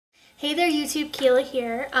Hey there YouTube, Kayla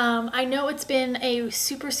here. I know it's been a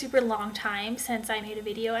super long time since I made a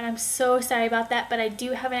video and I'm so sorry about that, but I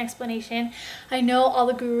do have an explanation. I know all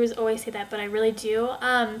the gurus always say that, but I really do.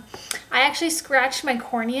 I actually scratched my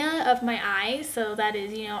cornea of my eye, so that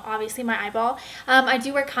is, obviously my eyeball. I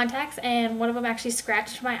do wear contacts and one of them actually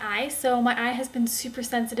scratched my eye, so my eye has been super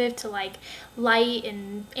sensitive to like light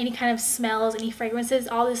and any kind of smells, any fragrances,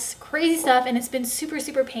 all this crazy stuff, and it's been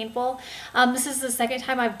super painful. This is the second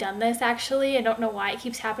time I've done this actually. I don't know why it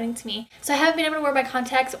keeps happening to me. So I haven't been able to wear my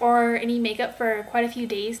contacts or any makeup for quite a few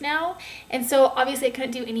days now. And so obviously I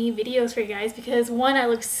couldn't do any videos for you guys because one, I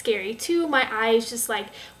looked scary. Two, my eyes just like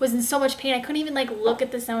was in so much pain. I couldn't even like look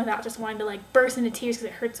at the sun without just wanting to like burst into tears because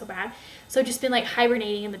it hurt so bad. So I've just been like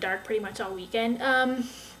hibernating in the dark pretty much all weekend. But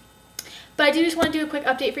I do just want to do a quick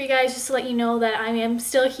update for you guys just to let you know that I am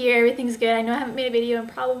still here. Everything's good. I know I haven't made a video in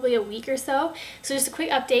probably a week or so. So just a quick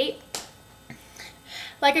update.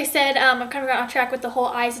 Like I said, I've kind of got off track with the whole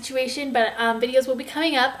eye situation, but videos will be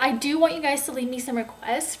coming up. I do want you guys to leave me some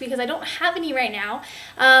requests because I don't have any right now.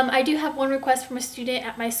 I do have one request from a student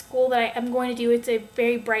at my school that I am going to do. It's a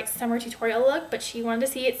very bright summer tutorial look, but she wanted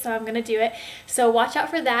to see it, so I'm going to do it. So watch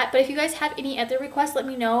out for that. But if you guys have any other requests, let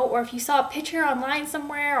me know. Or if you saw a picture online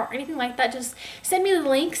somewhere or anything like that, just send me the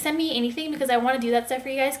link, send me anything because I want to do that stuff for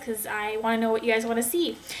you guys because I want to know what you guys want to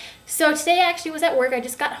see. So today I actually was at work. I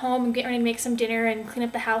just got home and getting ready to make some dinner and clean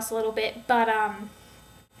up the house a little bit. But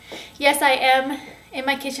yes, I am in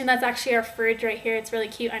my kitchen. That's actually our fridge right here. It's really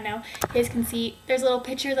cute. I know you guys can see there's a little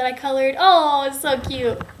picture that I colored. Oh, it's so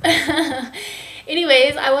cute.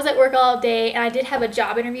 Anyways, I was at work all day and I did have a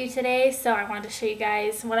job interview today, so I wanted to show you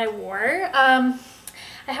guys what I wore. I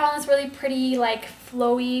had on this really pretty like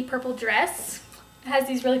flowy purple dress. It has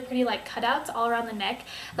these really pretty like cutouts all around the neck.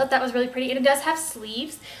 I thought that was really pretty, and it does have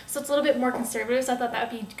sleeves, so it's a little bit more conservative, so I thought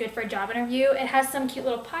that would be good for a job interview. It has some cute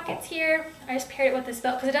little pockets here. I just paired it with this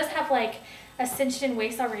belt because it does have like a cinched in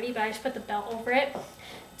waist already, but I just put the belt over it.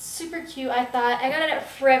 It's super cute, I thought. I got it at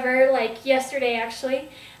Forever like yesterday actually.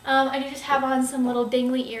 I do just have on some little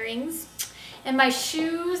dangly earrings. And my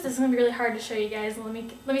shoes, this is going to be really hard to show you guys. Let me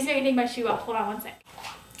see if I can take my shoe off. Hold on one sec.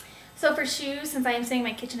 So for shoes, since I am sitting in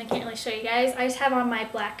my kitchen, I can't really show you guys. I just have on my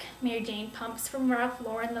black Mary Jane pumps from Ralph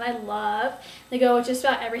Lauren that I love. They go with just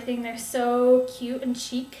about everything. They're so cute and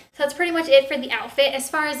chic. So that's pretty much it for the outfit. As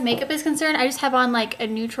far as makeup is concerned, I just have on like a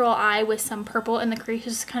neutral eye with some purple in the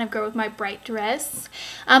creases to kind of go with my bright dress.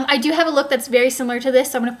 I do have a look that's very similar to this,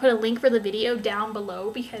 so I'm going to put a link for the video down below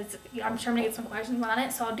because I'm sure I'm going to get some questions on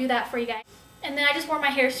it. So I'll do that for you guys. And then I just wore my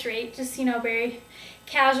hair straight, just, very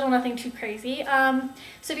casual, nothing too crazy.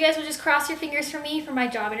 So if you guys would just cross your fingers for me for my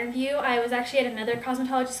job interview. I was actually at another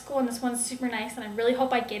cosmetology school, and this one's super nice, and I really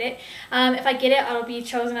hope I get it. If I get it, I'll be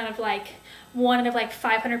chosen out of like one of like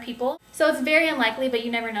 500 people. So it's very unlikely, but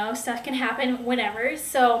you never know. Stuff can happen whenever.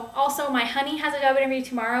 So also my honey has a job interview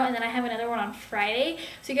tomorrow, and then I have another one on Friday.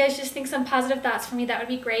 So you guys just think some positive thoughts for me. That would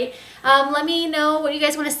be great. Let me know what you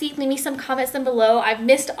guys want to see. Leave me some comments down below. I've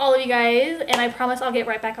missed all of you guys, and I promise I'll get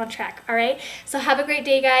right back on track. All right. So have a great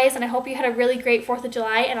day, guys, and I hope you had a really great 4th of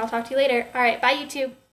July, and I'll talk to you later. All right. Bye, YouTube.